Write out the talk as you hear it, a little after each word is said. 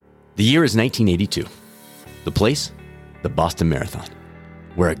The year is 1982. The place? The Boston Marathon,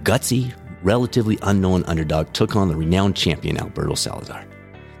 where a gutsy, relatively unknown underdog took on the renowned champion Alberto Salazar.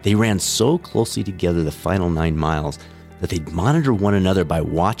 They ran so closely together the final 9 miles that they'd monitor one another by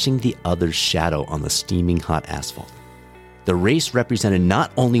watching the other's shadow on the steaming hot asphalt. The race represented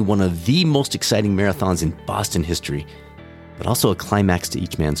not only one of the most exciting marathons in Boston history, but also a climax to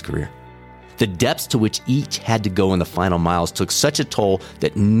each man's career. The depths to which each had to go in the final miles took such a toll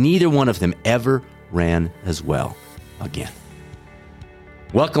that neither one of them ever ran as well again.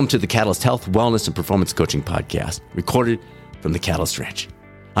 Welcome to the Catalyst Health, Wellness, and Performance Coaching Podcast, recorded from the Catalyst Ranch.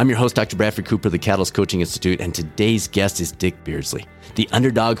 I'm your host, Dr. Bradford Cooper of the Catalyst Coaching Institute, and today's guest is Dick Beardsley, the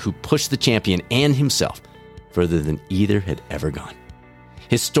underdog who pushed the champion and himself further than either had ever gone.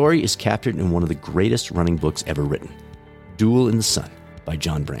 His story is captured in one of the greatest running books ever written, Duel in the Sun by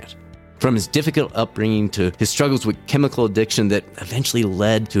John Brandt. From his difficult upbringing to his struggles with chemical addiction that eventually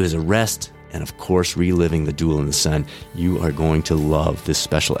led to his arrest, and of course, reliving the Duel in the Sun, you are going to love this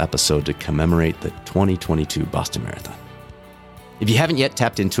special episode to commemorate the 2022 Boston Marathon. If you haven't yet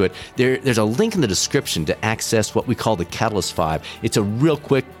tapped into it, there's a link in the description to access what we call the Catalyst 5. It's a real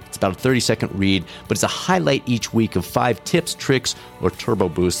quick, it's about a 30-second read, but it's a highlight each week of 5 tips, tricks, or turbo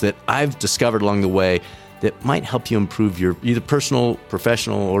boosts that I've discovered along the way that might help you improve your either personal,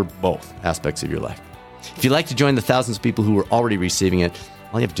 professional, or both aspects of your life. If you'd like to join the thousands of people who are already receiving it,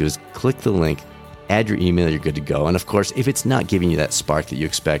 all you have to do is click the link, add your email, you're good to go. And of course, if it's not giving you that spark that you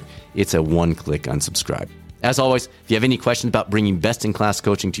expect, it's a one-click unsubscribe. As always, if you have any questions about bringing best-in-class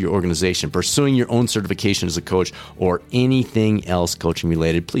coaching to your organization, pursuing your own certification as a coach, or anything else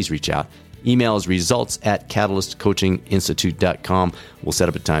coaching-related, please reach out. Email is results@catalystcoachinginstitute.com. We'll set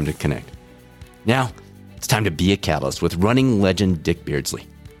up a time to connect. Now, it's time to be a catalyst with running legend Dick Beardsley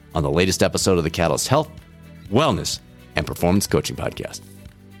on the latest episode of the Catalyst Health, Wellness, and Performance Coaching Podcast.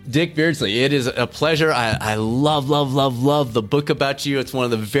 Dick Beardsley, it is a pleasure. I love the book about you. It's one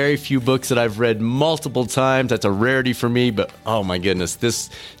of the very few books that I've read multiple times. That's a rarity for me, but oh my goodness, this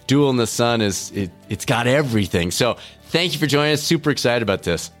Duel in the Sun it's got everything. So thank you for joining us. Super excited about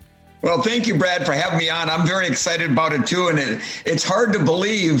this. Well, thank you, Brad, for having me on. I'm very excited about it too. And it's hard to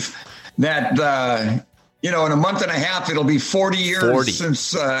believe that, in a month and a half, it'll be 40 years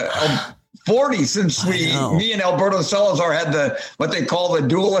since me and Alberto Salazar had what they call the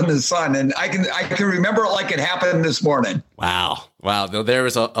Duel in the Sun. And I can remember it like it happened this morning. Wow. There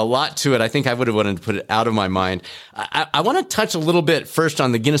was a lot to it. I think I would have wanted to put it out of my mind. I want to touch a little bit first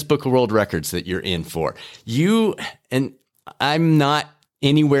on the Guinness Book of World Records that you're in for. You, and I'm not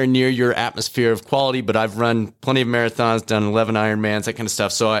anywhere near your atmosphere of quality, but I've run plenty of marathons, done 11 Ironmans, that kind of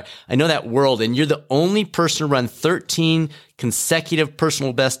stuff. So I know that world, and you're the only person to run 13 consecutive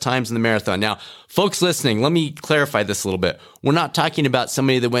personal best times in the marathon. Now, folks listening, let me clarify this a little bit. We're not talking about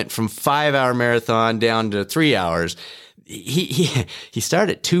somebody that went from 5-hour marathon down to 3 hours. He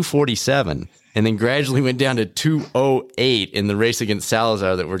started at 2:47 and then gradually went down to 2:08 in the race against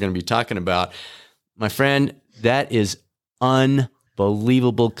Salazar that we're going to be talking about. My friend, that is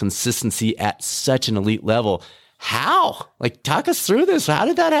unbelievable consistency at such an elite level. How? Talk us through this. How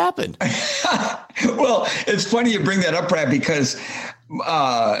did that happen? Well, it's funny you bring that up, Brad, because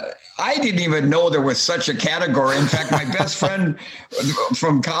I didn't even know there was such a category. In fact, my best friend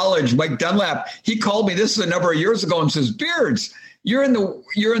from college, Mike Dunlap, he called me, this is a number of years ago, and says, Beards, you're in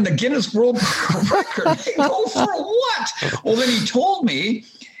the Guinness World Record. I go, for what? Well, then he told me,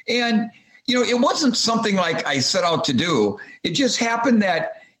 and it wasn't something like I set out to do. It just happened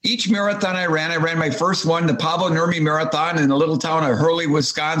that each marathon I ran my first one, the Pablo Nurmi Marathon in the little town of Hurley,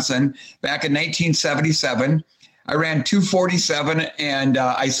 Wisconsin, back in 1977. I ran 2:47, and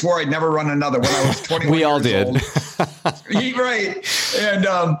I swore I'd never run another when I was 21 We all did. old. Right. And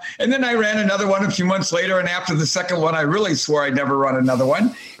then I ran another one a few months later, and after the second one, I really swore I'd never run another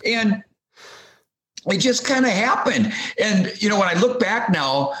one. And it just kind of happened. And, when I look back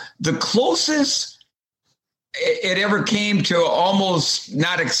now, the closest it ever came to almost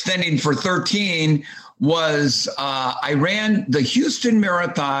not extending for 13 was I ran the Houston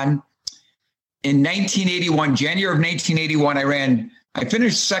Marathon in 1981, January of 1981. I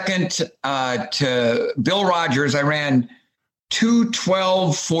finished second to Bill Rogers. I ran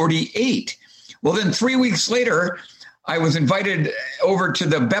 2:12:48. Well, then 3 weeks later, I was invited over to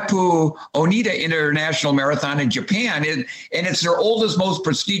the Beppu Onita International Marathon in Japan, and it's their oldest, most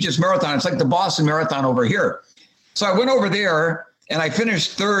prestigious marathon. It's like the Boston Marathon over here. So I went over there, and I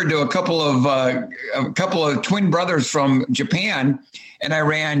finished third to a couple of twin brothers from Japan, and I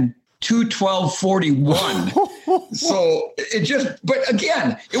ran 2:12:41. So it just, but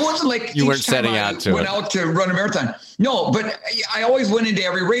again, it wasn't like you weren't setting out to went out to run a marathon. No, but I always went into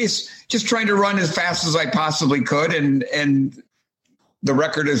every race just trying to run as fast as I possibly could. And the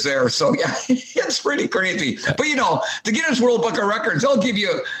record is there. So yeah, it's pretty crazy. But the Guinness World Book of Records, they'll give you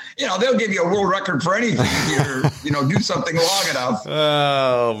a world record for anything if you do something long enough.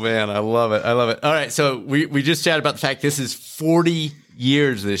 Oh man, I love it. All right. So we just chatted about the fact this is 40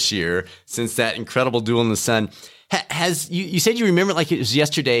 years this year since that incredible Duel in the Sun. Has you said you remember it like it was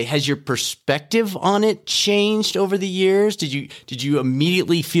yesterday. Has your perspective on it changed over the years? Did you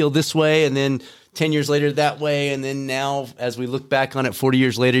immediately feel this way and then 10 years later that way, and then now as we look back on it 40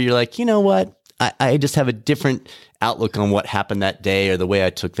 years later, you're like, you know what? I just have a different outlook on what happened that day or the way I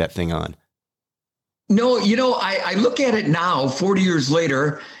took that thing on. No, I look at it now 40 years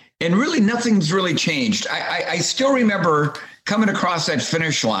later, and really nothing's really changed. I still remember coming across that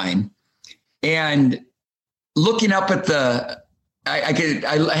finish line and looking up at I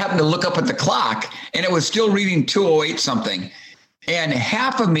happened to look up at the clock, and it was still reading 2:08 something. And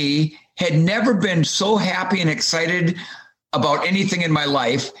half of me had never been so happy and excited about anything in my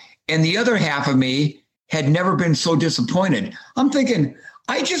life. And the other half of me had never been so disappointed. I'm thinking,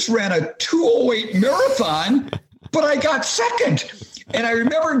 I just ran a 2:08 marathon, but I got second. And I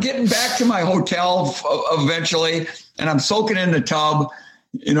remember getting back to my hotel eventually, and I'm soaking in the tub,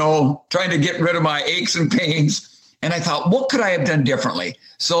 trying to get rid of my aches and pains. And I thought, what could I have done differently?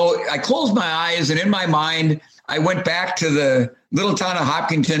 So I closed my eyes, and in my mind, I went back to the little town of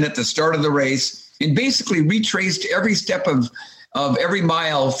Hopkinton at the start of the race and basically retraced every step of every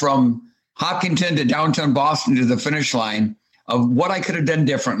mile from Hopkinton to downtown Boston to the finish line of what I could have done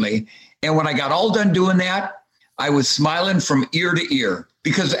differently. And when I got all done doing that, I was smiling from ear to ear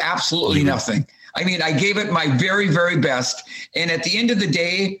because absolutely nothing. I mean, I gave it my very, very best. And at the end of the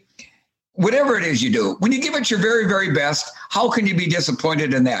day, whatever it is you do, when you give it your very, very best, how can you be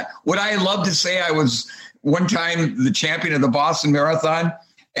disappointed in that? Would I love to say I was one time the champion of the Boston Marathon?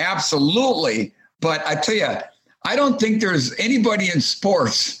 Absolutely. But I tell you, I don't think there's anybody in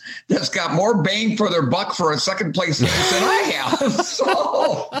sports that's got more bang for their buck for a second place finish than I have.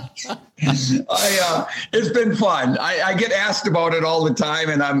 So it's been fun. I get asked about it all the time,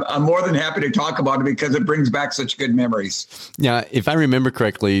 and I'm more than happy to talk about it because it brings back such good memories. Yeah, if I remember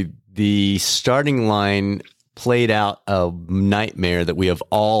correctly, the starting line played out a nightmare that we have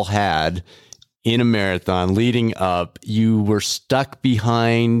all had in a marathon leading up. You were stuck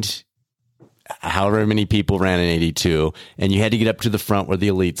behind however many people ran in 82, and you had to get up to the front where the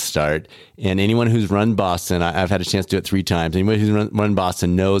elites start. And anyone who's run Boston, I've had a chance to do it 3 times. Anyone who's run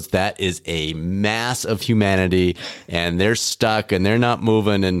Boston knows that is a mass of humanity, and they're stuck and they're not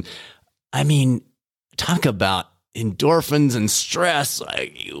moving. And I mean, talk about endorphins and stress.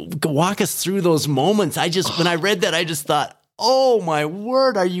 Walk us through those moments. When I read that, I just thought, oh my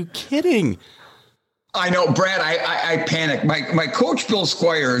word, are you kidding? I know, Brad, I panicked. My coach, Bill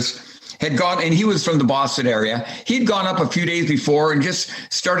Squires, had gone, and he was from the Boston area. He'd gone up a few days before and just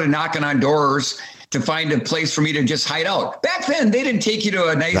started knocking on doors to find a place for me to just hide out. Back then, they didn't take you to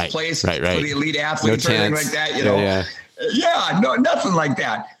a nice place for the elite athletes or anything like that, Yeah, no, nothing like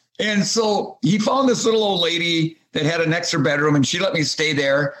that. And so he found this little old lady that had an extra bedroom, and she let me stay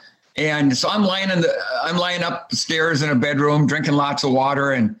there. And so I'm lying upstairs in a bedroom, drinking lots of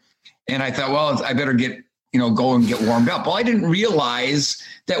water, and I thought, well, I better go and get warmed up. Well, I didn't realize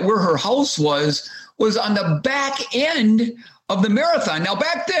that where her house was on the back end of the marathon. Now,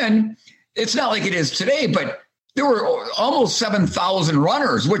 back then, it's not like it is today, but there were almost 7,000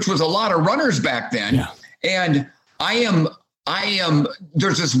 runners, which was a lot of runners back then. Yeah. And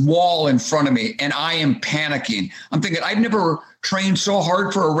there's this wall in front of me, and I am panicking. I'm thinking, I've never trained so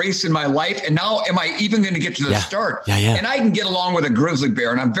hard for a race in my life, and now am I even going to get to the start? Yeah. And I can get along with a grizzly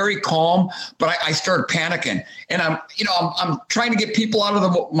bear, and I'm very calm, but I start panicking, and I'm trying to get people out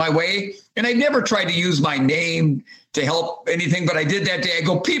of my way, and I never tried to use my name to help anything, but I did that day. I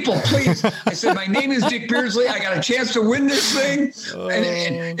go, people, please. I said, my name is Dick Beardsley. I got a chance to win this thing.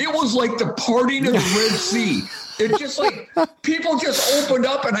 And it was like the parting of the Red Sea. It just like people just opened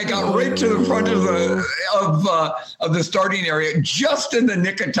up, and I got right to the front of the starting area just in the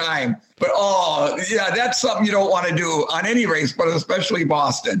nick of time. But that's something you don't want to do on any race, but especially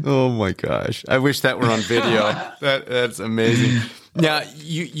Boston. Oh my gosh! I wish that were on video. That's amazing. Now,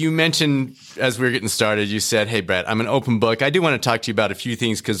 you mentioned as we were getting started, you said, hey, Brett, I'm an open book. I do want to talk to you about a few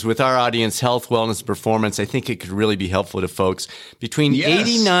things because with our audience, health, wellness, performance, I think it could really be helpful to folks. Between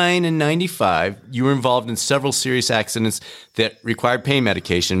 89 and 95, you were involved in several serious accidents that required pain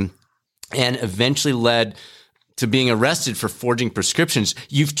medication and eventually led to being arrested for forging prescriptions.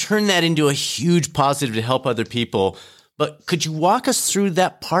 You've turned that into a huge positive to help other people. But could you walk us through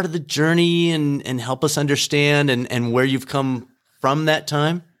that part of the journey and help us understand and where you've come from that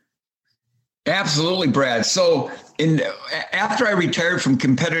time? Absolutely, Brad. So after I retired from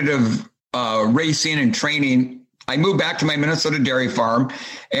competitive racing and training, I moved back to my Minnesota dairy farm.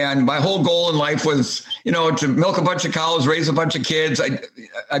 And my whole goal in life was, to milk a bunch of cows, raise a bunch of kids.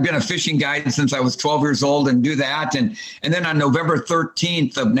 I've been a fishing guide since I was 12 years old and do that. And then on November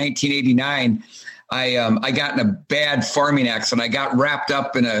 13th of 1989, I got in a bad farming accident. I got wrapped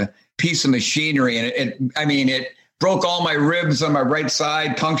up in a piece of machinery, and it broke all my ribs on my right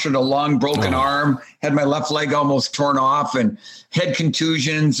side, punctured a lung, broken arm, had my left leg almost torn off, and head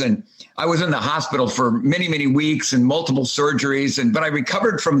contusions. And I was in the hospital for many, many weeks and multiple surgeries. But I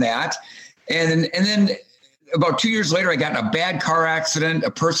recovered from that. And then about 2 years later, I got in a bad car accident.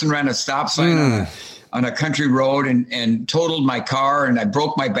 A person ran a stop sign on a country road and totaled my car, and I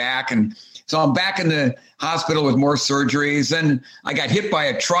broke my back. And so I'm back in the hospital with more surgeries. And I got hit by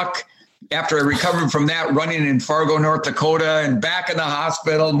a truck after I recovered from that, running in Fargo, North Dakota, and back in the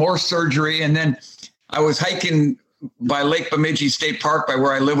hospital, more surgery. And then I was hiking by Lake Bemidji State Park, by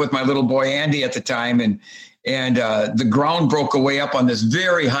where I live with my little boy, Andy, at the time. And the ground broke away up on this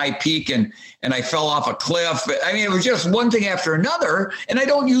very high peak, and I fell off a cliff. I mean, it was just one thing after another. And I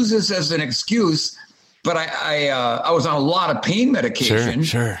don't use this as an excuse, but I was on a lot of pain medication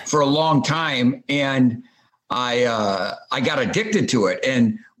for a long time, and I got addicted to it.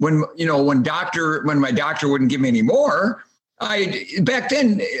 And when my doctor wouldn't give me any more, back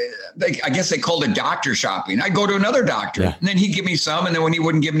then, I guess they called it doctor shopping. I'd go to another doctor, and then he'd give me some. And then when he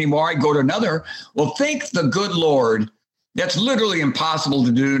wouldn't give me more, I'd go to another. Well, thank the good Lord, that's literally impossible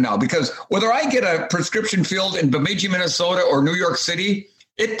to do now, because whether I get a prescription filled in Bemidji, Minnesota or New York City,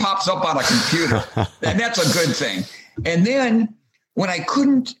 it pops up on a computer, and that's a good thing. And then when I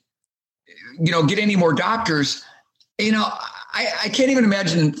couldn't, get any more doctors, I can't even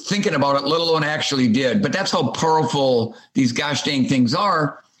imagine thinking about it, let alone actually did. But that's how powerful these gosh dang things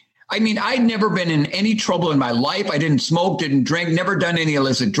are. I mean, I'd never been in any trouble in my life. I didn't smoke, didn't drink, never done any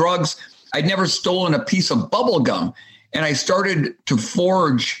illicit drugs. I'd never stolen a piece of bubble gum. And I started to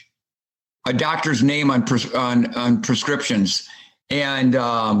forge a doctor's name on prescriptions. And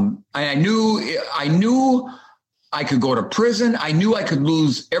I knew I could go to prison. I knew I could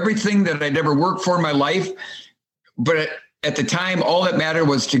lose everything that I'd ever worked for in my life. But at the time, all that mattered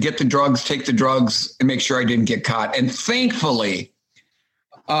was to get the drugs, take the drugs, and make sure I didn't get caught. And thankfully,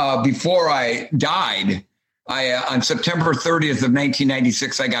 before I died, on September 30th of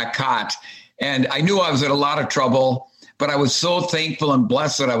 1996, I got caught. And I knew I was in a lot of trouble, but I was so thankful and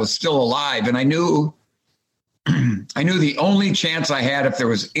blessed that I was still alive. And I knew the only chance I had, if there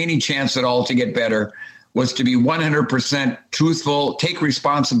was any chance at all to get better, was to be 100% truthful, take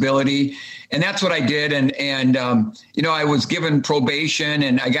responsibility. And that's what I did. And I was given probation,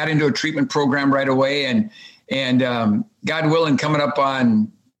 and I got into a treatment program right away. And God willing, coming up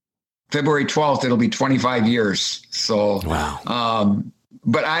on February 12th, it'll be 25 years. So, wow.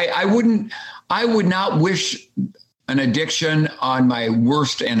 But I would not wish an addiction on my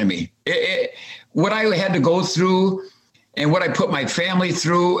worst enemy. What I had to go through, and what I put my family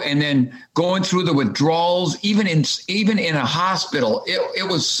through, and then going through the withdrawals, even in a hospital, it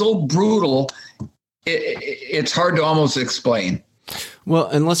was so brutal. It's hard to almost explain. Well,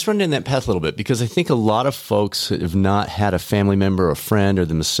 and let's run down that path a little bit, because I think a lot of folks that have not had a family member, a friend, or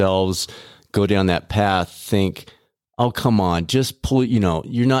themselves go down that path think, oh, come on, just pull,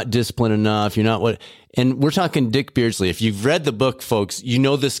 you're not disciplined enough. You're not what. And we're talking Dick Beardsley. If you've read the book, folks,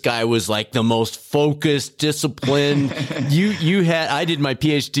 this guy was like the most focused, disciplined. I did my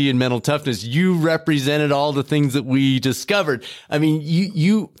PhD in mental toughness. You represented all the things that we discovered. I mean,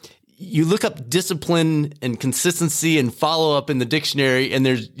 you look up discipline and consistency and follow up in the dictionary, and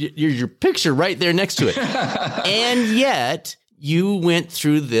there's your picture right there next to it. And yet you went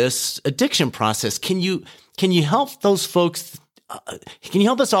through this addiction process. Can you help those folks? Can you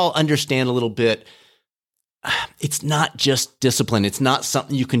help us all understand a little bit? It's not just discipline. It's not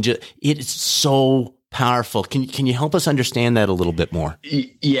something you can just, it is so powerful. Can you help us understand that a little bit more?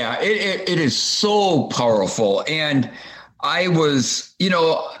 Yeah, it is so powerful. And I was,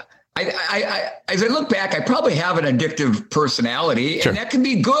 I as I look back, I probably have an addictive personality, and that can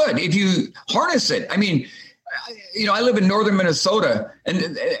be good if you harness it. I mean, I live in northern Minnesota, and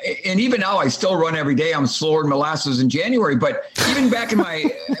even now I still run every day. I'm slower than molasses in January, but even back in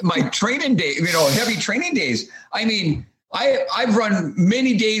my training day, heavy training days, I mean, I've run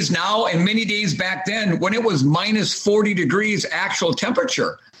many days now and many days back then when it was minus 40 degrees actual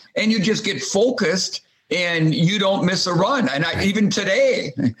temperature, and you just get focused and you don't miss a run. And even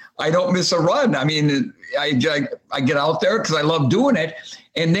today, I don't miss a run. I mean, I get out there because I love doing it.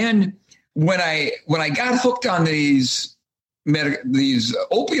 And then when I got hooked on these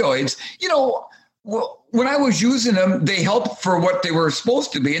opioids, when I was using them, they helped for what they were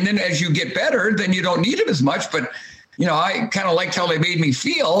supposed to be. And then as you get better, then you don't need them as much. But, I kind of liked how they made me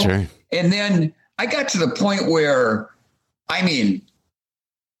feel. Sure. And then I got to the point where, I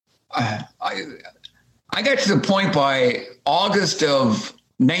got to the point by August of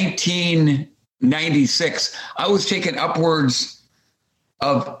 1996, I was taking upwards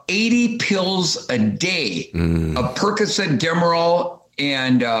of 80 pills a day of Percocet, Demerol,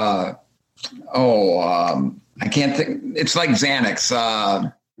 and I can't think. It's like Xanax.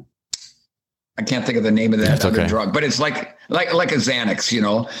 I can't think of the name of that other drug, but it's like a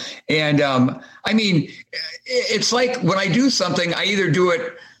Xanax, And it's like when I do something, I either do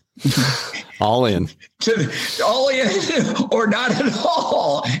it all in or not at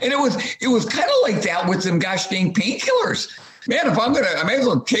all. And it was kind of like that with them gosh dang painkillers. Man, if I may as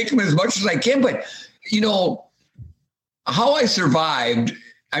well take them as much as I can. But how I survived.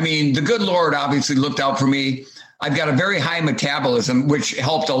 The good Lord obviously looked out for me. I've got a very high metabolism, which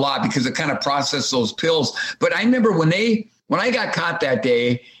helped a lot because it kind of processed those pills. But I remember when I got caught that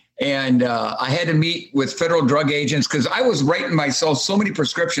day and I had to meet with federal drug agents because I was writing myself so many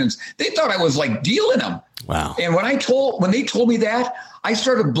prescriptions. They thought I was like dealing them. Wow. And when they told me that, I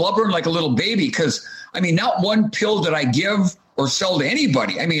started blubbering like a little baby because, not one pill did I give or sell to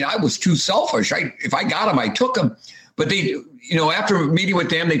anybody. I was too selfish. If I got them, I took them. But they, after meeting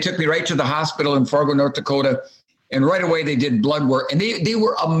with them, they took me right to the hospital in Fargo, North Dakota. And right away they did blood work, and they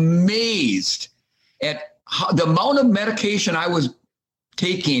were amazed at the amount of medication I was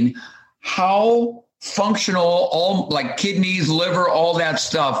taking, how functional, all like kidneys, liver, all that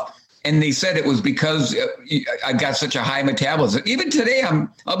stuff. And they said it was because I got such a high metabolism. Even today,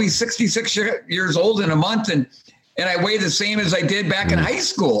 I'll be 66 years old in a month, and I weigh the same as I did back in high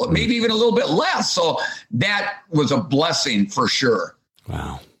school, maybe even a little bit less. So that was a blessing for sure.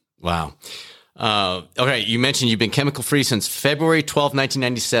 Wow. Okay, you mentioned you've been chemical free since February 12,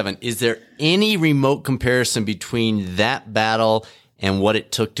 1997. Is there any remote comparison between that battle and what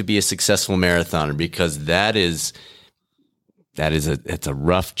it took to be a successful marathoner? Because it's a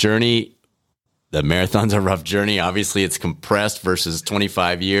rough journey. The marathon's a rough journey. Obviously, it's compressed versus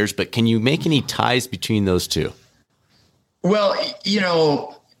 25 years. But can you make any ties between those two? Well,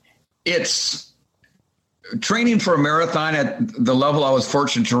 it's training for a marathon at the level I was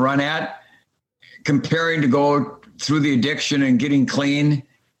fortunate to run at. Comparing to go through the addiction and getting clean,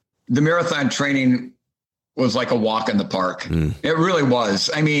 the marathon training was like a walk in the park. It really was.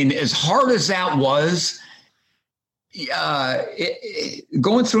 As hard as that was,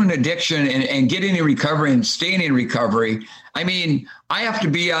 going through an addiction and getting in recovery and staying in recovery, I have to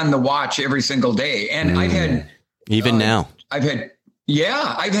be on the watch every single day. And I've had now. I've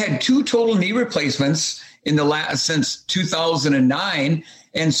had 2 total knee replacements since 2009.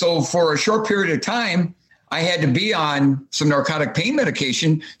 And so for a short period of time, I had to be on some narcotic pain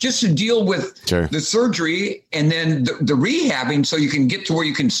medication just to deal with the surgery and then the rehabbing so you can get to where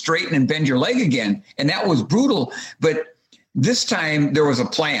you can straighten and bend your leg again. And that was brutal. But this time there was a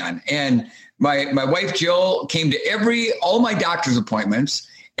plan. And my wife, Jill, came to all my doctor's appointments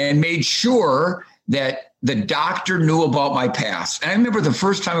and made sure that the doctor knew about my past. And I remember the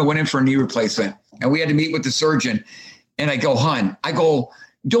first time I went in for a knee replacement and we had to meet with the surgeon. And I go, hon,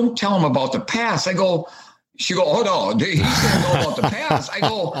 don't tell him about the past. She go, oh no, he's going to know about the past. I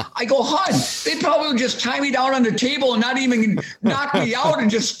go, hon, they probably would just tie me down on the table and not even knock me out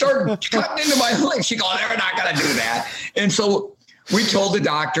and just start cutting into my leg. She goes, they're not going to do that. And so we told the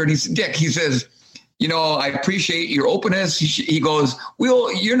doctor, and he said, Dick, he says, I appreciate your openness. He goes, we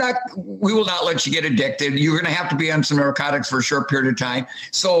will not let you get addicted. You're going to have to be on some narcotics for a short period of time.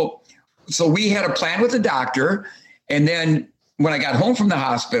 So we had a plan with the doctor. And then when I got home from the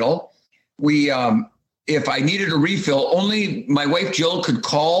hospital, if I needed a refill, only my wife Jill could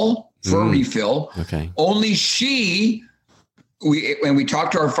call for a refill. Okay. Only when we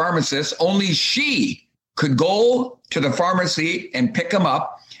talked to our pharmacist, only she could go to the pharmacy and pick them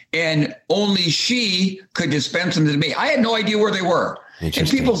up, and only she could dispense them to me. I had no idea where they were. And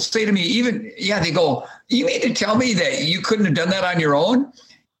people say to me, they go, you mean to tell me that you couldn't have done that on your own?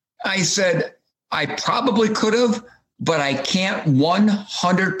 I said, I probably could have, but I can't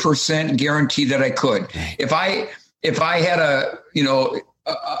 100% guarantee that I could. If I had a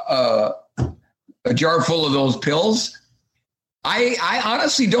jar full of those pills, I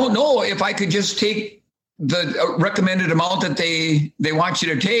honestly don't know if I could just take the recommended amount that they want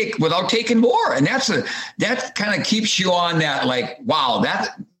you to take without taking more. And that kind of keeps you on that, like, wow,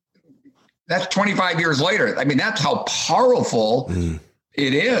 that's 25 years later. I mean, that's how powerful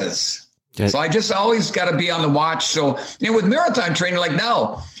it is. Okay. So I just always got to be on the watch. So, with marathon training, like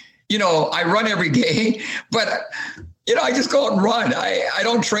now, I run every day, but I just go out and run. I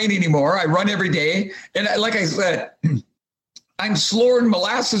don't train anymore. I run every day. And like I said, I'm slower than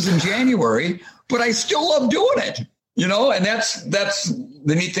molasses in January, but I still love doing it, and that's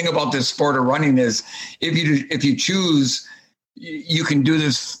the neat thing about this sport of running is if you choose, you can do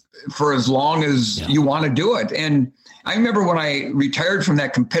this for as long as you want to do it. And I remember when I retired from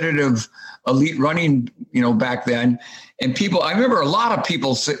that competitive elite running, back then, and I remember a lot of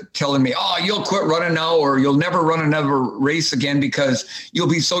people telling me, oh, you'll quit running now, or you'll never run another race again because you'll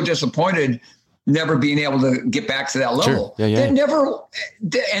be so disappointed never being able to get back to that level. Sure. That never,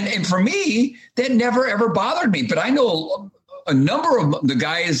 and for me, that never ever bothered me. But I know a number of the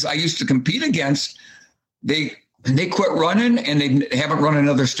guys I used to compete against, they quit running and they haven't run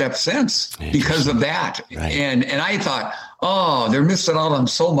another step since because of that. Right. And I thought, oh, they're missing out on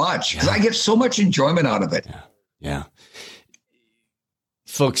so much because I get so much enjoyment out of it. Yeah.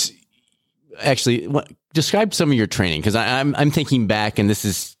 Folks, actually, describe some of your training, because I'm thinking back, and this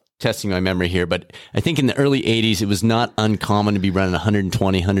is testing my memory here, but I think in the early 80s, it was not uncommon to be running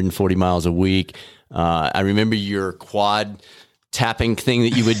 120, 140 miles a week. I remember your quad tapping thing that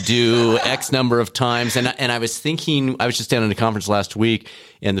you would do X number of times. And I was thinking, I was just down at a conference last week,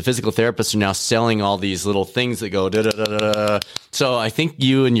 and the physical therapists are now selling all these little things that go da da da da. So I think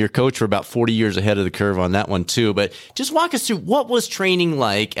you and your coach were about 40 years ahead of the curve on that one too. But just walk us through, what was training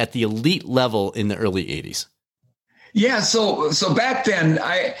like at the elite level in the early 80s? Yeah. So back then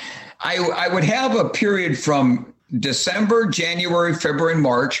I would have a period from December, January, February, and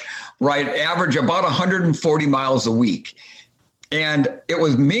March, where I'd average about 140 miles a week. And it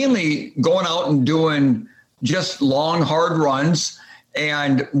was mainly going out and doing just long, hard runs.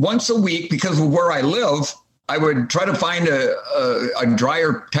 And once a week, because of where I live, I would try to find a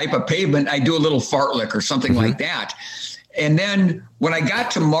drier type of pavement. I do a little fartlek or something like that. And then when I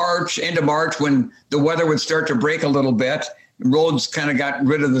got to March, end of March, when the weather would start to break a little bit, roads kind of got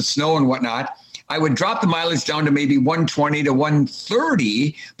rid of the snow and whatnot, I would drop the mileage down to maybe 120 to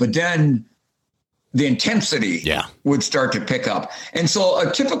 130, but then the intensity would start to pick up. And so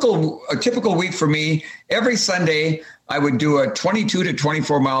a typical week for me, every Sunday, I would do a 22 to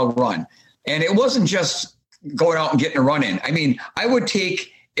 24 mile run. And it wasn't just going out and getting a run in. I mean, I would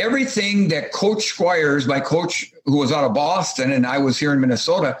take everything that Coach Squires, my coach who was out of Boston and I was here in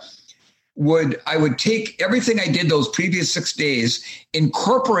Minnesota, I would take everything I did those previous 6 days,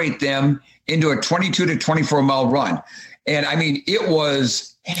 incorporate them into a 22 to 24 mile run. And I mean, it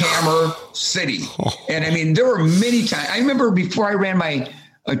was Hammer City. And I mean, there were many times. I remember before I ran my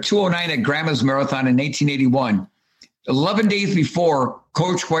 209 at Grandma's Marathon in 1981, 11 days before,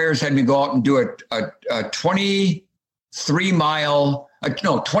 Coach Squires had me go out and do a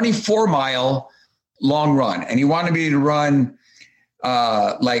 24 mile long run. And he wanted me to run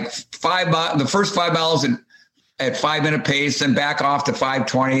like 5 miles, the first 5 miles at 5-minute pace, then back off to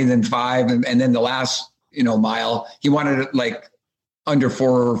 5:20, then 5, and then the last mile, he wanted it like under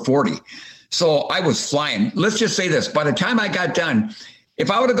 4:40. So I was flying. Let's just say this. By the time I got done,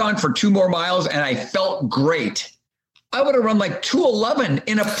 if I would have gone for 2 more miles and I felt great, I would have run like 2:11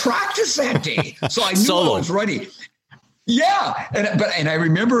 in a practice that day. So I knew I was ready. Yeah. And I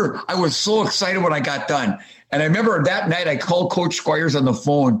remember I was so excited when I got done. And I remember that night I called Coach Squires on the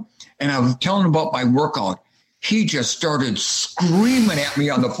phone and I was telling him about my workout. He just started screaming at me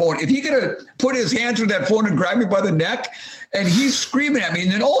on the phone. If he could have put his hands through that phone and grabbed me by the neck, and he's screaming at me.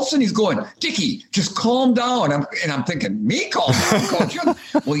 And then all of a sudden he's going, Dickie, just calm down. And I'm thinking, me calm down, Coach?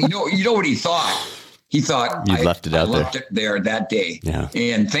 Well, you know what he thought? He thought you left it there that day. Yeah.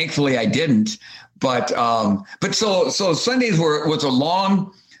 And thankfully I didn't. But so Sundays was a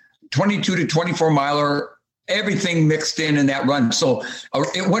long 22 to 24 miler, everything mixed in that run. So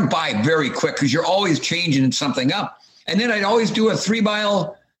it went by very quick because you're always changing something up. And then I'd always do a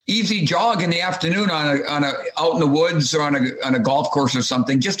 3-mile easy jog in the afternoon on a out in the woods or on a golf course or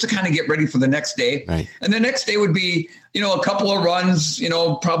something, just to kind of get ready for the next day. Right. And the next day would be, a couple of runs,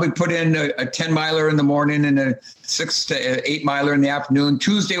 probably put in a 10 miler in the morning and a 6 to 8 miler in the afternoon.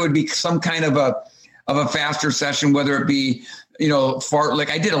 Tuesday would be some kind of a faster session, whether it be, fartlek.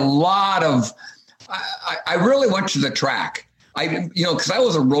 I did a lot of, I really went to the track. Because I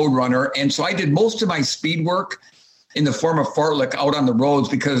was a road runner. And so I did most of my speed work in the form of fartlek out on the roads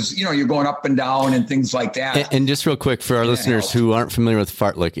because, you're going up and down and things like that. And just real quick for our listeners who aren't familiar with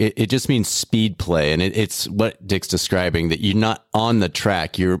fartlek, it just means speed play. And it's what Dick's describing, that you're not on the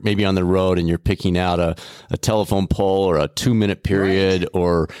track. You're maybe on the road and you're picking out a telephone pole or a 2-minute period,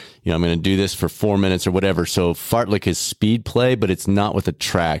 or, I'm going to do this for 4 minutes or whatever. So fartlek is speed play, but it's not with a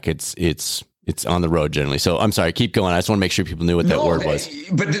track. It's on the road generally. So I'm sorry, keep going. I just want to make sure people knew what that word was.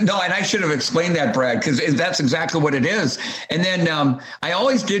 But no, and I should have explained that, Brad, because that's exactly what it is. And then I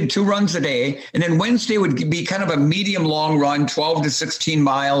always did 2 runs a day. And then Wednesday would be kind of a medium long run, 12 to 16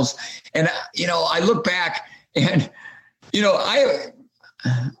 miles. And, I look back and,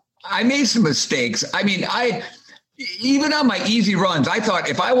 I made some mistakes. I mean, even on my easy runs, I thought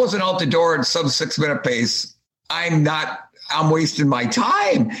if I wasn't out the door at sub 6-minute pace, I'm wasting my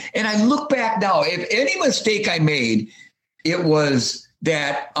time. And I look back now, if any mistake I made, it was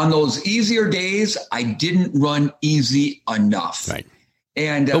that on those easier days, I didn't run easy enough. Right.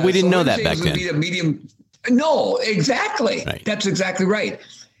 And but we didn't know that back then. Be a medium. No, exactly. Right. That's exactly right.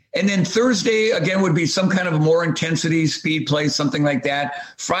 And then Thursday again would be some kind of more intensity, speed play, something like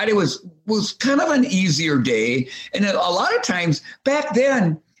that. Friday was kind of an easier day. And a lot of times back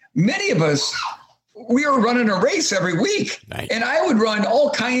then, many of us, we were running a race every week. Right. And I would run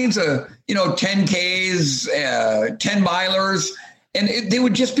all kinds of, 10Ks, 10 milers. And they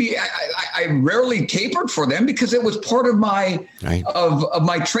would just be, I rarely tapered for them because it was part of my, of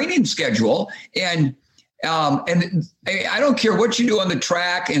my training schedule. And I don't care what you do on the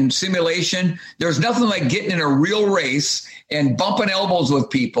track and simulation. There's nothing like getting in a real race and bumping elbows with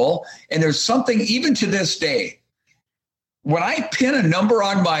people. And there's something even to this day, when I pin a number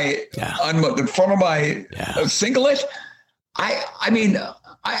on the front of my singlet, I mean,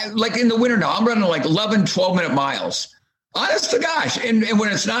 like in the winter now, I'm running like 11, 12-minute miles. Honest to gosh. And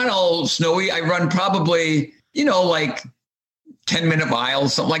when it's not all snowy, I run probably, like 10-minute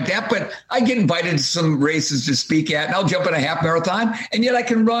miles, something like that. But I get invited to some races to speak at, and I'll jump in a half marathon, and yet I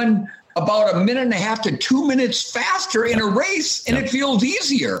can run about 1.5 to 2 minutes faster in a race, and it feels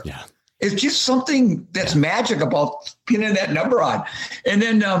easier. Yeah. It's just something that's magic about pinning that number on. And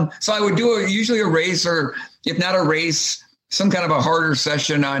then, so I would do usually a race, or if not a race, some kind of a harder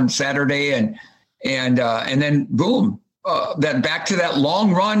session on Saturday, and then boom, that back to that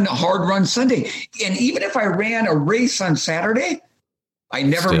long run, hard run Sunday. And even if I ran a race on Saturday, I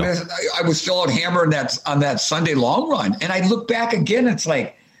never missed. I was still out hammering on that Sunday long run. And I look back again, it's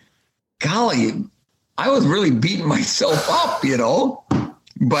like, golly, I was really beating myself up,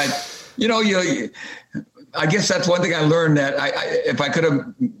 But I guess that's one thing I learned, that if I could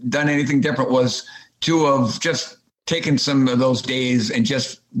have done anything different, was to have just taken some of those days and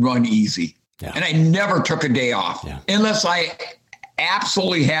just run easy. Yeah. And I never took a day off unless I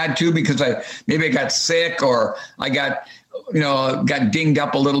absolutely had to, because I got sick, or I got dinged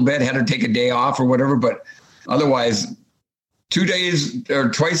up a little bit, had to take a day off or whatever. But otherwise, 2 days or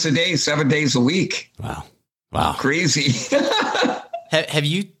twice a day, 7 days a week. Wow. Crazy. Have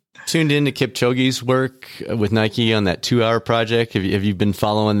you tuned into Kipchoge's work with Nike on that 2-hour project? Have you been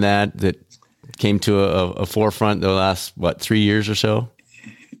following that came to a forefront the last, 3 years or so?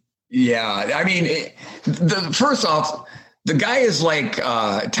 Yeah. I mean, first off, the guy is like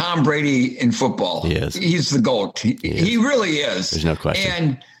Tom Brady in football. He is. He's the GOAT. He really is. There's no question.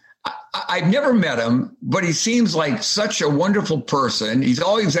 And I've never met him, but he seems like such a wonderful person. He's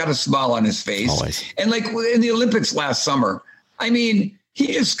always got a smile on his face. Always. And like in the Olympics last summer, I mean, he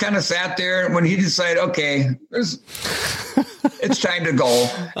just kind of sat there, and when he decided, okay, it's time to go.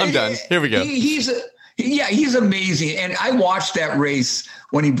 I'm done. Here we go. He's amazing. And I watched that race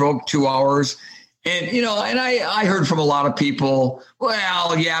when he broke 2 hours. And, and I heard from a lot of people,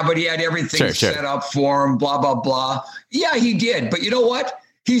 well, yeah, but he had everything set up for him, blah, blah, blah. Yeah, he did. But you know what?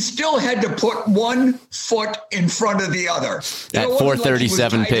 He still had to put one foot in front of the other. At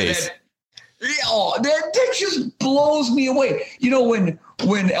 4:37 pace. That just blows me away.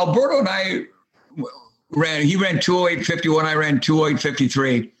 When Alberto and I ran, he ran 2:08:51, I ran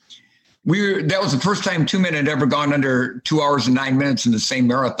 2:08:53. That was the first time 2 men had ever gone under 2 hours and 9 minutes in the same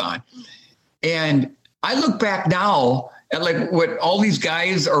marathon. And I look back now at like what all these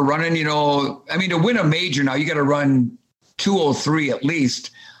guys are running, to win a major now, you got to run 2:03 at least.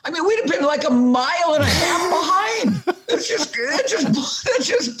 I mean, we'd have been like 1.5 miles behind. That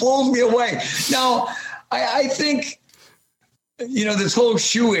just blows me away. Now, I think, this whole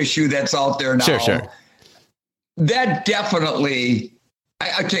shoe issue that's out there now, that definitely,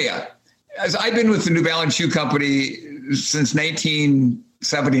 I tell you, as I've been with the New Balance Shoe Company since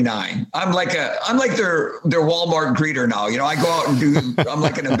 1979. I'm like their Walmart greeter now. I go out and I'm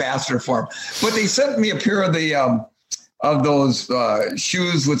like an ambassador for them. But they sent me a pair of the of those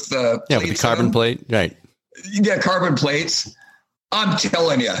shoes with the with the carbon plate, right? Yeah, carbon plates. I'm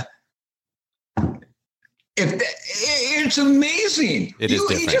telling you, it's amazing. It is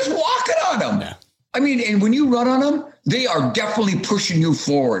different. You just walking on them. Yeah. I mean, and when you run on them, they are definitely pushing you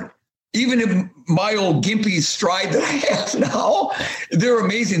forward. Even in my old gimpy stride that I have now, they're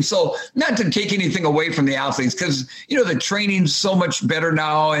amazing. So not to take anything away from the athletes, because, the training's so much better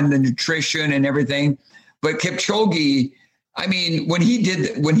now and the nutrition and everything. But Kipchoge, I mean, when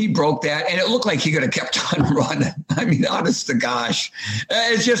he broke that, and it looked like he could have kept on running. I mean, honest to gosh,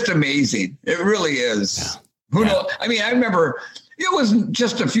 it's just amazing. It really is. Yeah. Who knows? I mean, I remember it was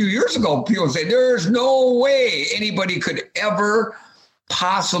just a few years ago, people say there's no way anybody could ever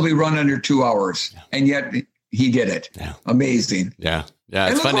possibly run under 2 hours. Yeah. And yet he did it. Yeah. Amazing. Yeah. Yeah.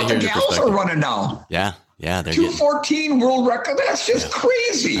 It's fun to hear the your gals perspective. are running now. Yeah. Yeah. They're 2:14 world record. That's just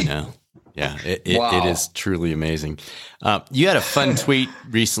crazy. I know. Yeah. It is truly amazing. You had a fun tweet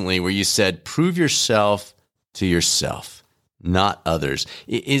recently where you said, prove yourself to yourself, not others.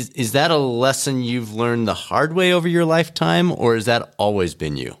 Is that a lesson you've learned the hard way over your lifetime, or has that always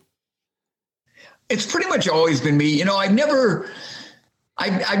been you? It's pretty much always been me. I've never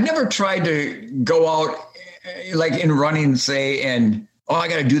tried to go out like in running, say, and, I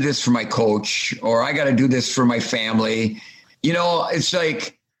got to do this for my coach, or I got to do this for my family. It's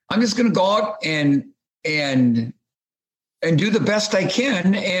like, I'm just going to go out and do the best I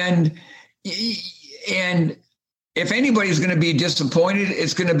can. And if anybody's going to be disappointed,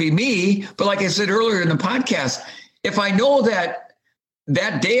 it's going to be me. But like I said earlier in the podcast, if I know that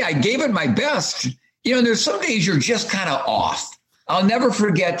day I gave it my best, there's some days you're just kind of off. I'll never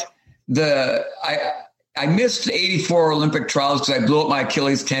forget I missed the 84 Olympic trials because I blew up my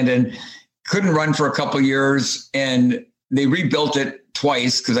Achilles tendon, couldn't run for a couple of years, and they rebuilt it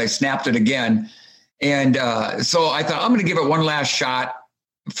twice because I snapped it again. And so I thought, I'm going to give it one last shot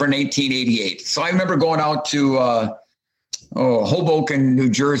for 1988. So I remember going out to Hoboken, New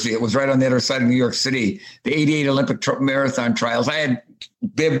Jersey. It was right on the other side of New York City, the 88 Olympic marathon trials. I had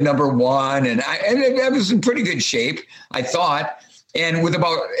bib number 1, and I was in pretty good shape, I thought. And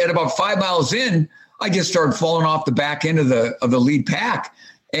at about 5 miles in, I just started falling off the back end of the lead pack.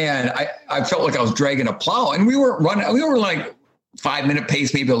 And I felt like I was dragging a plow, and we weren't running. We were like 5-minute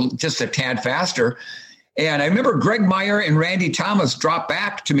pace, maybe just a tad faster. And I remember Greg Meyer and Randy Thomas dropped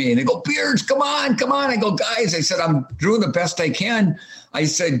back to me and they go, Beards, come on. I go, guys, I said, I'm doing the best I can. I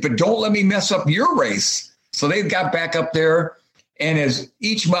said, but don't let me mess up your race. So they got back up there. And as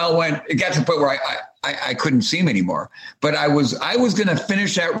each mile went, it got to the point where I couldn't see him anymore. But I was going to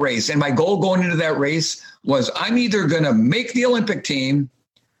finish that race. And my goal going into that race was, I'm either going to make the Olympic team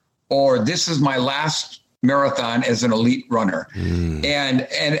or this is my last marathon as an elite runner. And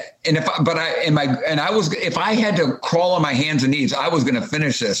if I had to crawl on my hands and knees, I was going to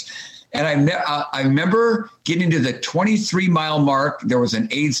finish this. And I remember getting to the 23-mile mark. There was an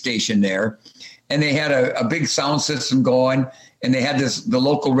aid station there, and they had a big sound system going, and they had the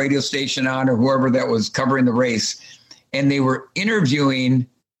local radio station on, or whoever that was covering the race. And they were interviewing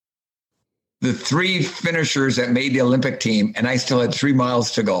the 3 finishers that made the Olympic team, and I still had 3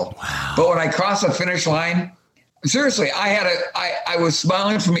 miles to go. Wow. But when I crossed the finish line, seriously, I was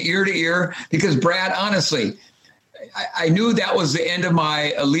smiling from ear to ear because, Brad, honestly, I knew that was the end of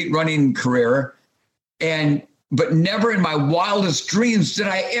my elite running career, but never in my wildest dreams did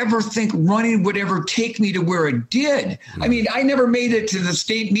I ever think running would ever take me to where it did. I mean, I never made it to the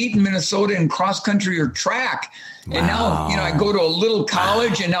state meet in Minnesota in cross country or track. Wow. And now, I go to a little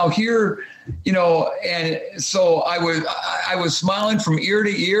college, and now here, and so I was smiling from ear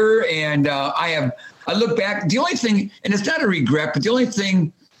to ear. And I look back, the only thing, and it's not a regret, but the only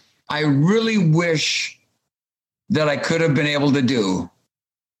thing I really wish that I could have been able to do,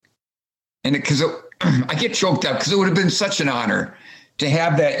 and because I get choked up because it would have been such an honor to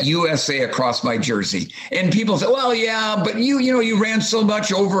have that USA across my jersey. And people say, well, yeah, but you ran so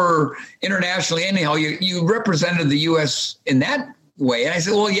much over internationally anyhow, you represented the US in that way. And I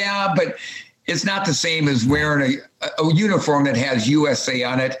said, well, yeah, but it's not the same as wearing a uniform that has USA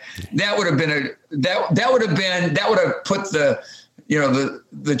on it. That would have been that would have put the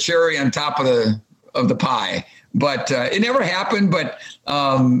cherry on top of the pie. But it never happened. But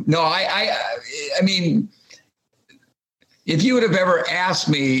no, I mean, if you would have ever asked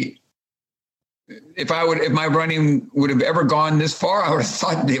me if my running would have ever gone this far, I would have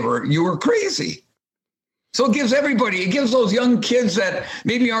thought you were crazy. So it gives those young kids that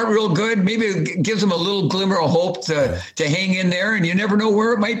maybe aren't real good, maybe it gives them a little glimmer of hope to hang in there, and you never know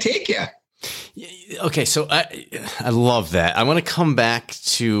where it might take you. Okay, so I love that. I want to come back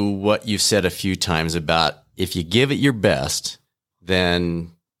to what you've said a few times about if you give it your best,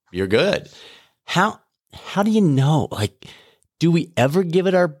 then you're good. How do you know? Like, do we ever give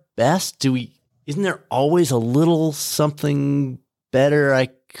it our best? Isn't there always a little something better I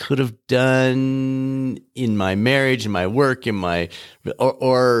could have done in my marriage, in my work,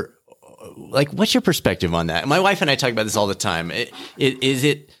 or like, what's your perspective on that? My wife and I talk about this all the time. Is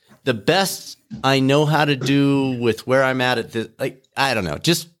it the best I know how to do with where I'm at this? Like, I don't know.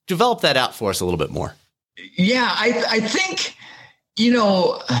 Just develop that out for us a little bit more. Yeah, I think,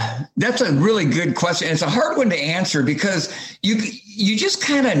 that's a really good question. It's a hard one to answer because you just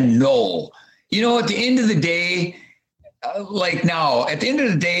kind of know, at the end of the day,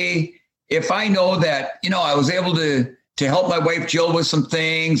 if I know that, I was able to help my wife Jill with some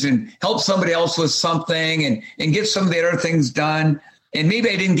things and help somebody else with something and get some of the other things done. And maybe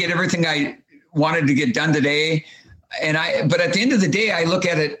I didn't get everything I wanted to get done today. But at the end of the day, I look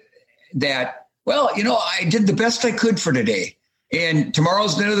at it that, well, I did the best I could for today. And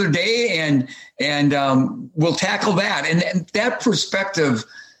tomorrow's another day, and we'll tackle that. And that perspective,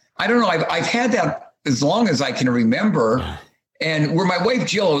 I don't know. I've had that as long as I can remember. And where my wife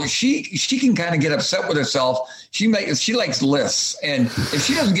Jill, she can kind of get upset with herself. She likes lists, and if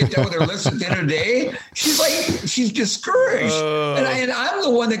she doesn't get done with her list at the end of the day, she's discouraged. And I'm the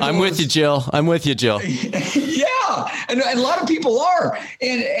one that goes, I'm with you, Jill. Yeah, and a lot of people are.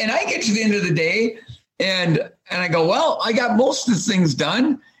 And I get to the end of the day, and I go, well, I got most of the things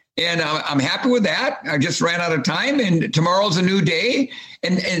done, and I'm happy with that. I just ran out of time, and tomorrow's a new day,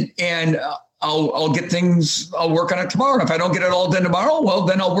 and I'll get things, I'll work on it tomorrow. And if I don't get it all done tomorrow, well,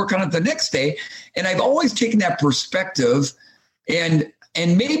 then I'll work on it the next day. And I've always taken that perspective, and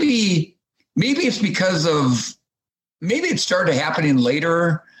maybe it's because of, maybe it started happening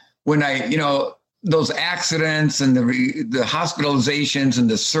later when those accidents and the hospitalizations and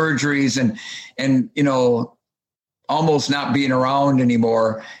the surgeries and almost not being around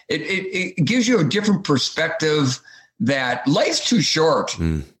anymore. It gives you a different perspective that life's too short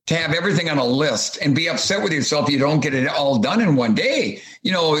to have everything on a list and be upset with yourself if you don't get it all done in one day.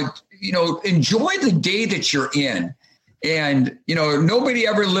 Enjoy the day that you're in. And, nobody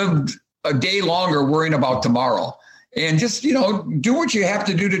ever lived a day longer worrying about tomorrow. And just, do what you have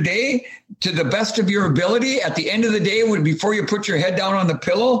to do today to the best of your ability. At the end of the day, before you put your head down on the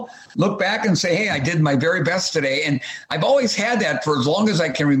pillow, look back and say, hey, I did my very best today. And I've always had that for as long as I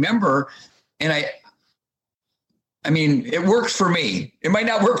can remember. And I mean, it works for me. It might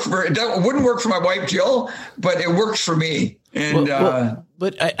not work it wouldn't work for my wife, Jill, but it works for me. And,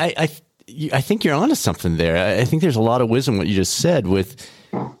 but I think you're onto something there. I think there's a lot of wisdom in what you just said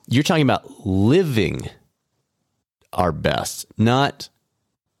you're talking about living our best, not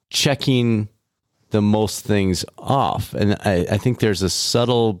checking the most things off. And I think there's a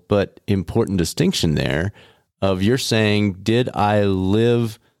subtle but important distinction there of you're saying, did I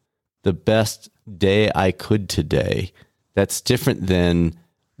live the best day I could today? That's different than,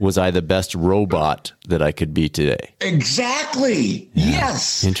 was I the best robot that I could be today? Exactly. Yeah.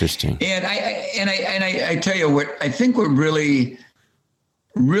 Yes. Interesting. And I tell you what, I think what really,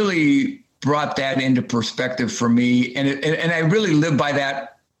 really brought that into perspective for me, and I really live by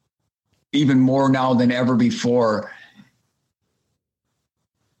that even more now than ever before.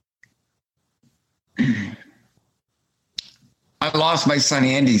 I lost my son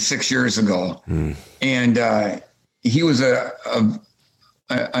Andy 6 years ago, and he was an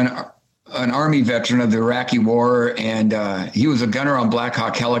Army veteran of the Iraqi War, and he was a gunner on Black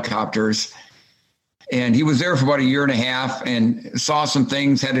Hawk helicopters. And he was there for about a year and a half and saw some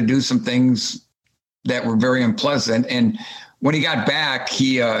things, had to do some things that were very unpleasant. And when he got back,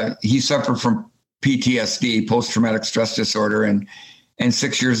 he suffered from PTSD, post-traumatic stress disorder. And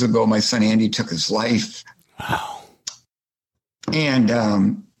 6 years ago, my son Andy took his life. Wow.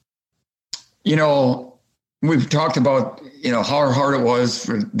 And, we've talked about, how hard it was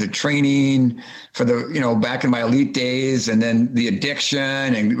for the training, for the, back in my elite days, and then the addiction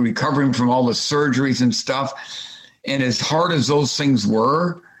and recovering from all the surgeries and stuff. And as hard as those things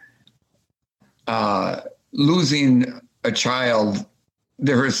were, losing a child,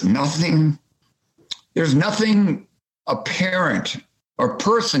 there's nothing a parent or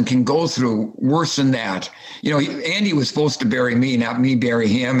person can go through worse than that. Andy was supposed to bury me, not me bury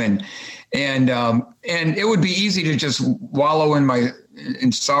him. And it would be easy to just wallow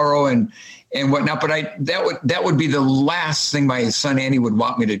in sorrow and whatnot. But that would be the last thing my son Andy would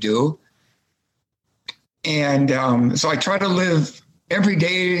want me to do. And so I try to live every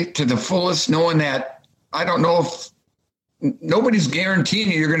day to the fullest, knowing that I don't know if nobody's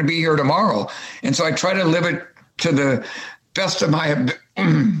guaranteeing you're going to be here tomorrow. And so I try to live it to the best of my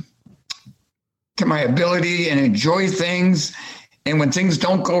to my ability and enjoy things. And when things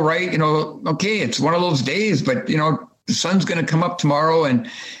don't go right, okay, it's one of those days, but the sun's going to come up tomorrow. And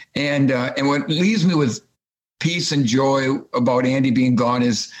what leaves me with peace and joy about Andy being gone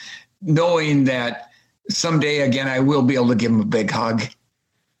is knowing that someday again, I will be able to give him a big hug.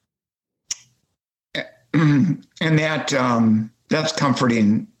 And that's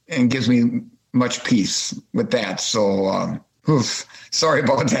comforting and gives me much peace with that. So, sorry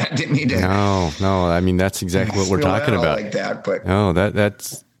about that. Didn't mean to. No. I mean, that's exactly what we're talking about. Like that, but no,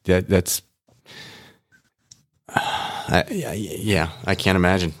 that's. Yeah, I can't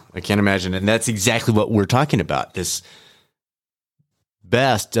imagine. And that's exactly what we're talking about. This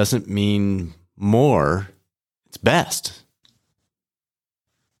best doesn't mean more. It's best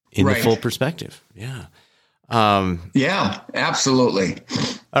in the full perspective. Yeah. Yeah, absolutely.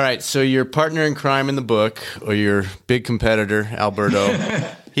 All right. So your partner in crime in the book, or your big competitor, Alberto,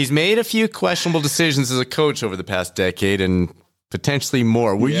 he's made a few questionable decisions as a coach over the past decade and potentially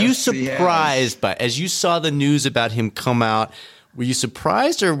more. Were you surprised as you saw the news about him come out, were you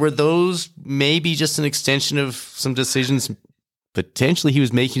surprised, or were those maybe just an extension of some decisions potentially he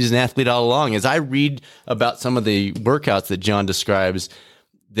was making as an athlete all along? As I read about some of the workouts that John describes,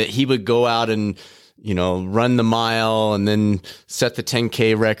 that he would go out and run the mile and then set the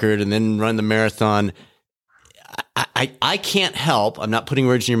 10K record and then run the marathon. I can't help, I'm not putting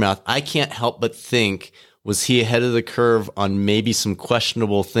words in your mouth, I can't help but think, was he ahead of the curve on maybe some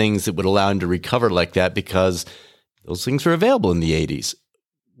questionable things that would allow him to recover like that, because those things were available in the 80s?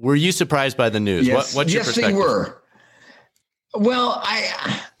 Were you surprised by the news? Yes. What's your perspective? Yes, they were. Well,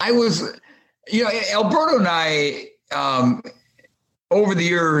 I was, Alberto and I, over the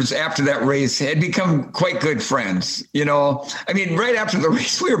years after that race had become quite good friends. I mean, right after the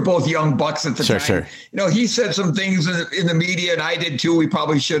race, we were both young bucks at the time. Sure. He said some things in the media, and I did too. We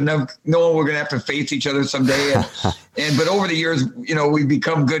probably shouldn't have. We're going to have to face each other someday. But over the years, we've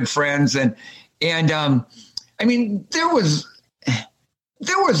become good friends. And I mean, there was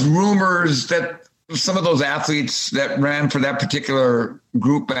rumors that some of those athletes that ran for that particular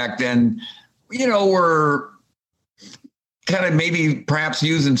group back then, were kind of maybe perhaps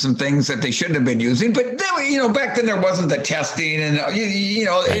using some things that they shouldn't have been using. But then, back then there wasn't the testing, and and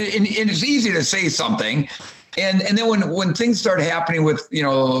it's easy to say something. And then when things started happening with,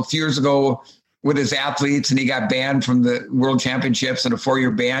 a few years ago with his athletes, and he got banned from the World Championships and a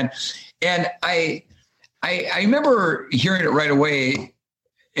 4-year ban, and I remember hearing it right away.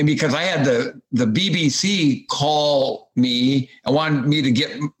 And because I had the BBC call me and wanted me to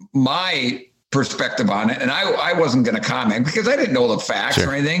get my perspective on it, and I wasn't going to comment because I didn't know the facts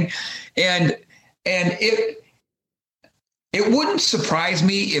or anything, and it wouldn't surprise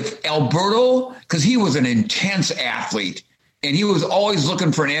me if Alberto, because he was an intense athlete and he was always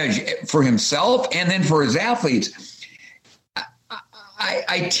looking for an edge for himself and then for his athletes.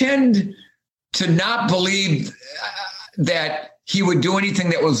 I tend to not believe that he would do anything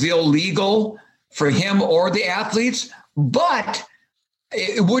that was illegal for him or the athletes, but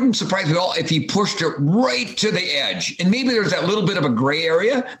it wouldn't surprise me at all if he pushed it right to the edge. And maybe there's that little bit of a gray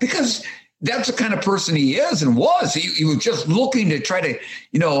area, because that's the kind of person he is and was. He was just looking to try to,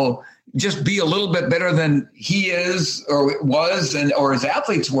 just be a little bit better than he is or was, or his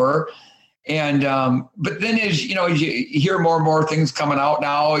athletes were. And but then as you hear more and more things coming out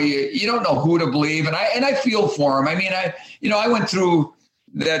now, you don't know who to believe. And I feel for him. I mean, I went through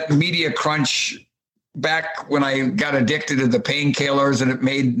that media crunch back when I got addicted to the painkillers, and it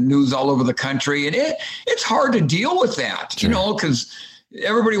made news all over the country. And it's hard to deal with that, because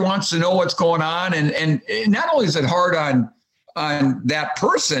everybody wants to know what's going on. And not only is it hard on that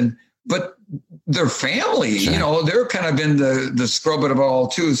person, but their family, they're kind of in the scrub of it all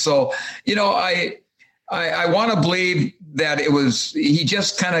too. So, I want to believe that he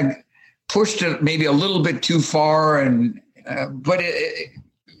just kind of pushed it maybe a little bit too far. But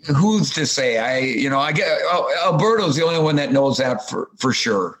who's to say? I get Alberto's the only one that knows that for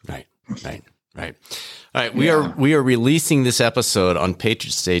sure. Right. All right. We are releasing this episode on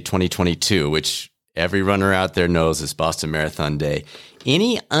Patriots Day 2022, which every runner out there knows is Boston Marathon Day.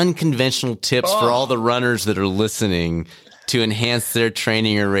 Any unconventional tips for all the runners that are listening to enhance their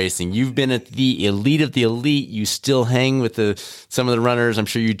training or racing? You've been at the elite of the elite. You still hang with some of the runners. I'm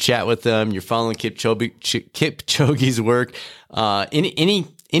sure you chat with them. You're following Kipchoge's work.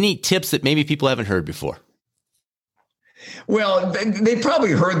 Any tips that maybe people haven't heard before? Well, they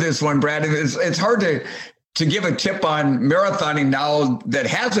probably heard this one, Brad. It's hard to give a tip on marathoning now that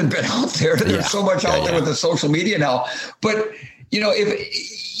hasn't been out there. There's so much out there with the social media now. But,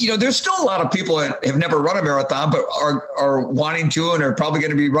 there's still a lot of people that have never run a marathon, but are wanting to, and are probably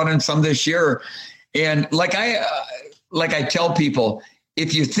going to be running some this year. And like I tell people,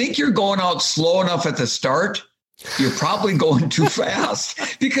 if you think you're going out slow enough at the start, you're probably going too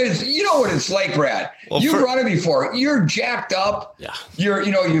fast, because you know what it's like, Brad. Well, you've run it before. You're jacked up. Yeah.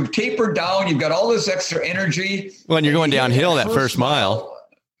 You've tapered down. You've got all this extra energy. Well, and you're going downhill that first mile.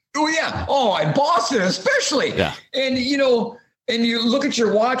 Oh yeah. Oh, in Boston especially. Yeah. And and you look at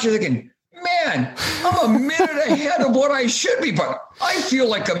your watch, you're thinking, man, I'm a minute ahead of what I should be, but I feel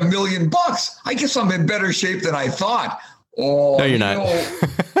like $1,000,000. I guess I'm in better shape than I thought. Oh, no, you're not.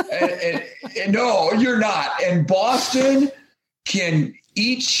 No, you're not. And Boston can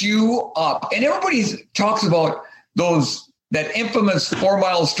eat you up. And everybody talks about that infamous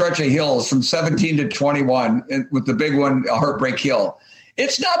 4-mile stretch of hills from 17 to 21 with the big one, Heartbreak Hill.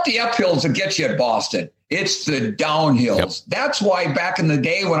 It's not the uphills that get you at Boston. It's the downhills. Yep. That's why back in the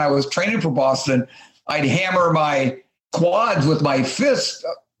day when I was training for Boston, I'd hammer my quads with my fists,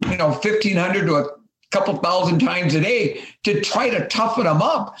 1,500 to a couple thousand times a day to try to toughen them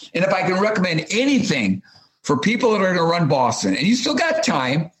up. And if I can recommend anything for people that are going to run Boston, and you still got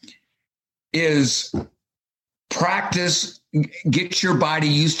time, is practice, get your body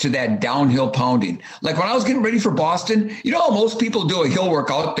used to that downhill pounding. Like when I was getting ready for Boston, how most people do a hill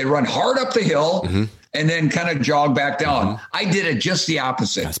workout, they run hard up the hill and then kind of jog back down. I did it just the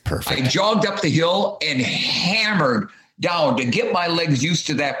opposite. That's perfect. I jogged up the hill and hammered down to get my legs used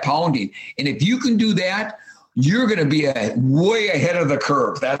to that pounding. And if you can do that, you're going to be way ahead of the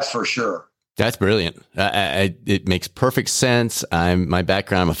curve. That's for sure. That's brilliant. It makes perfect sense. My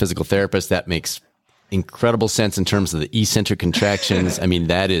background, I'm a physical therapist. That makes incredible sense in terms of the eccentric contractions. I mean,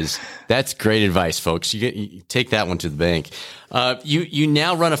 that's great advice, folks. You take that one to the bank. You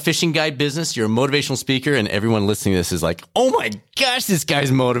now run a fishing guide business. You're a motivational speaker, and everyone listening to this is like, oh my gosh, this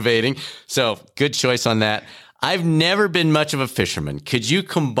guy's motivating. So good choice on that. I've never been much of a fisherman. Could you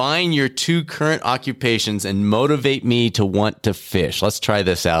combine your two current occupations and motivate me to want to fish? Let's try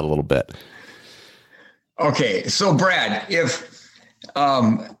this out a little bit. Okay. So Brad, if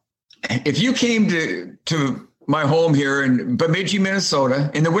you came to my home here in Bemidji, Minnesota,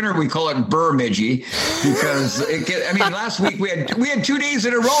 in the winter we call it Bemidji, because last week we had 2 days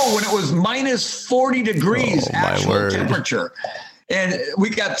in a row when it was minus 40 degrees actual temperature. And we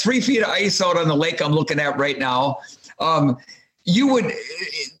got 3 feet of ice out on the lake I'm looking at right now.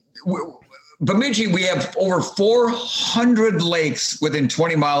 Bemidji, we have over 400 lakes within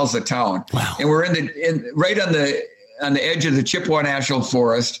 20 miles of town. Wow. And we're right on the edge of the Chippewa National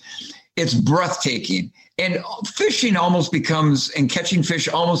Forest. It's breathtaking. And fishing and catching fish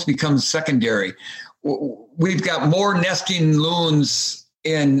almost becomes secondary. We've got more nesting loons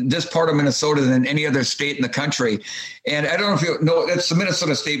in this part of Minnesota than any other state in the country. And I don't know if you know, it's the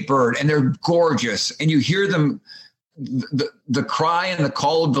Minnesota state bird, and they're gorgeous. And you hear them, the cry and the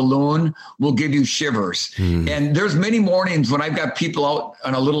call of the loon will give you shivers. And there's many mornings when I've got people out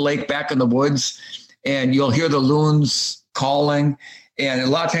on a little lake back in the woods, and you'll hear the loons calling. And a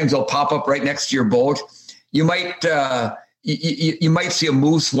lot of times they'll pop up right next to your boat. You might you might see a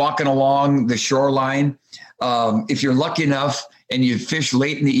moose walking along the shoreline. If you're lucky enough and you fish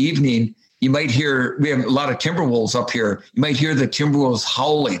late in the evening, you might hear, we have a lot of timber wolves up here. You might hear the timber wolves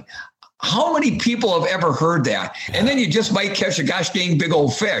howling. How many people have ever heard that? And then you just might catch a gosh dang big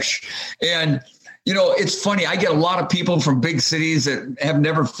old fish. And, it's funny. I get a lot of people from big cities that have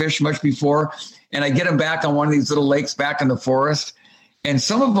never fished much before. And I get them back on one of these little lakes back in the forest. And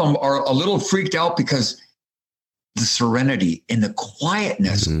some of them are a little freaked out because the serenity and the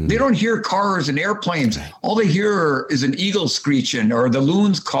quietness. They don't hear cars and airplanes. All they hear is an eagle screeching or the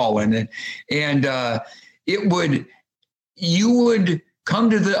loons calling. And you would come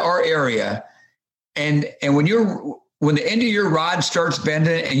to our area, and when the end of your rod starts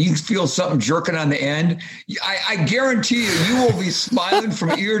bending and you feel something jerking on the end, I guarantee you will be smiling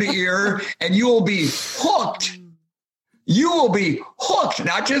from ear to ear, and you will be hooked. You will be hooked,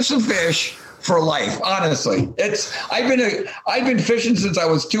 not just a fish, for life. Honestly, I've been fishing since I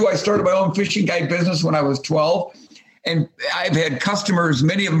was 2. I started my own fishing guide business when I was 12, and I've had customers,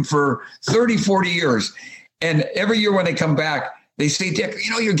 many of them for 30, 40 years. And every year when they come back, they say, Dick,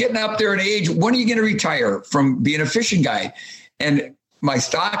 you're getting up there in age. When are you going to retire from being a fishing guide? And my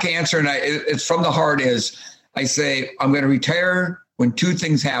stock answer, and it's from the heart, is I say, I'm going to retire when 2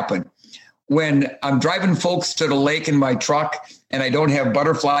 things happen. When I'm driving folks to the lake in my truck and I don't have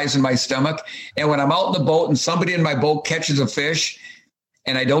butterflies in my stomach, and when I'm out in the boat and somebody in my boat catches a fish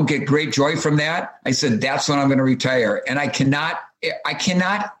and I don't get great joy from that, I said, that's when I'm going to retire. And I cannot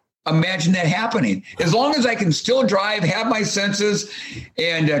imagine that happening. As long as I can still drive, have my senses,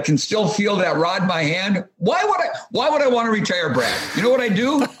 and can still feel that rod in my hand, why would I want to retire, Brad? You know what I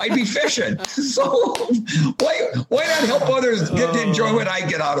do? I'd be fishing. So why not help others get the enjoyment I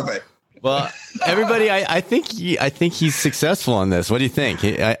get out of it? Well, everybody, I think he's successful on this. What do you think?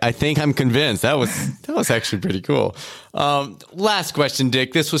 I think I'm convinced. That was actually pretty cool. Last question,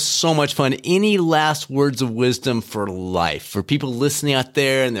 Dick. This was so much fun. Any last words of wisdom for life for people listening out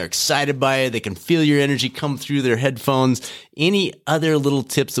there and they're excited by it? They can feel your energy come through their headphones. Any other little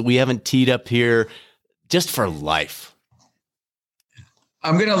tips that we haven't teed up here, just for life?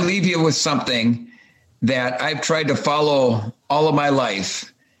 I'm going to leave you with something that I've tried to follow all of my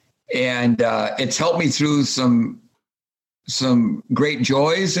life. And it's helped me through some great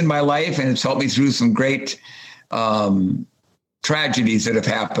joys in my life, and it's helped me through some great tragedies that have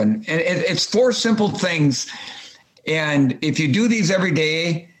happened. And it's 4 simple things. And if you do these every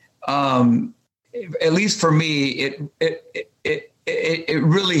day, at least for me, it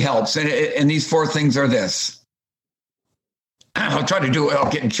really helps. And these 4 things are this. I'll try to do it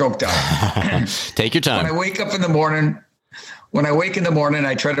without getting choked up. Take your time. When I wake in the morning,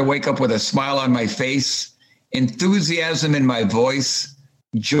 I try to wake up with a smile on my face, enthusiasm in my voice,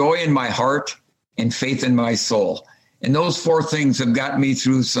 joy in my heart, and faith in my soul. And those 4 things have gotten me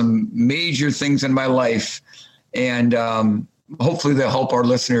through some major things in my life. And hopefully they'll help our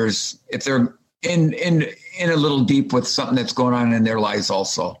listeners if they're in a little deep with something that's going on in their lives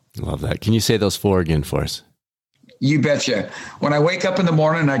also. Love that. Can you say those 4 again for us? You betcha. When I wake up in the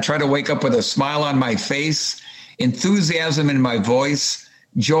morning, I try to wake up with a smile on my face, enthusiasm in my voice,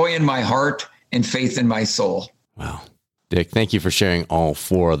 joy in my heart, and faith in my soul. Wow. Dick, thank you for sharing all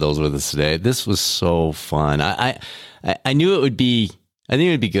 4 of those with us today. This was so fun. I knew it would be, I think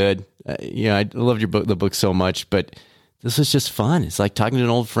it would be good. I loved the book so much, but this was just fun. It's like talking to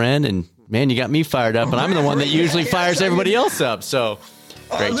an old friend, and man, you got me fired up, and I'm the one that usually fires everybody else up. So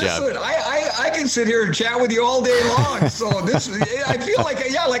great job. I can sit here and chat with you all day long. So I feel like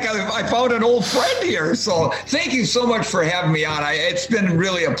I found an old friend here. So thank you so much for having me on. It's been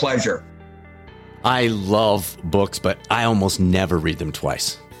really a pleasure. I love books, but I almost never read them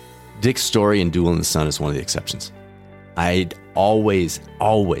twice. Dick's story in Duel in the Sun is one of the exceptions. I'd always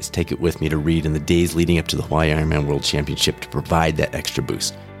take it with me to read in the days leading up to the Hawaii Ironman World Championship to provide that extra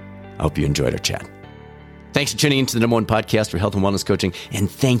boost. I hope you enjoyed our chat. Thanks for tuning into the #1 podcast for health and wellness coaching, and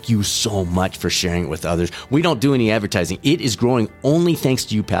thank you so much for sharing it with others. We don't do any advertising. It is growing only thanks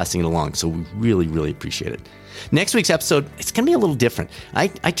to you passing it along, so we really, really appreciate it. Next week's episode, it's going to be a little different. I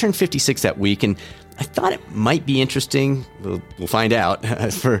turned 56 that week, and I thought it might be interesting, we'll find out,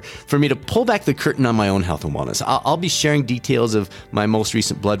 for me to pull back the curtain on my own health and wellness. I'll be sharing details of my most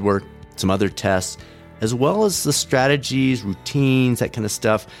recent blood work, some other tests, as well as the strategies, routines, that kind of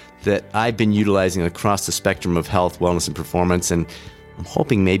stuff that I've been utilizing across the spectrum of health, wellness, and performance. And I'm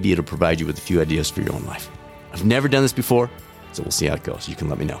hoping maybe it'll provide you with a few ideas for your own life. I've never done this before, so we'll see how it goes. You can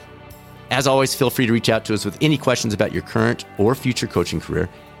let me know. As always, feel free to reach out to us with any questions about your current or future coaching career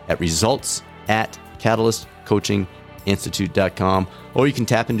at results@catalystcoachinginstitute.com, or you can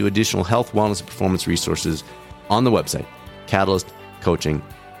tap into additional health, wellness, and performance resources on the website,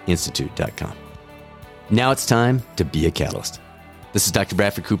 catalystcoachinginstitute.com. Now it's time to be a catalyst. This is Dr.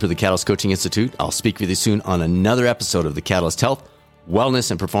 Bradford Cooper of the Catalyst Coaching Institute. I'll speak with you soon on another episode of the Catalyst Health,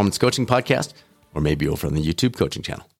 Wellness, and Performance Coaching Podcast, or maybe over on the YouTube coaching channel.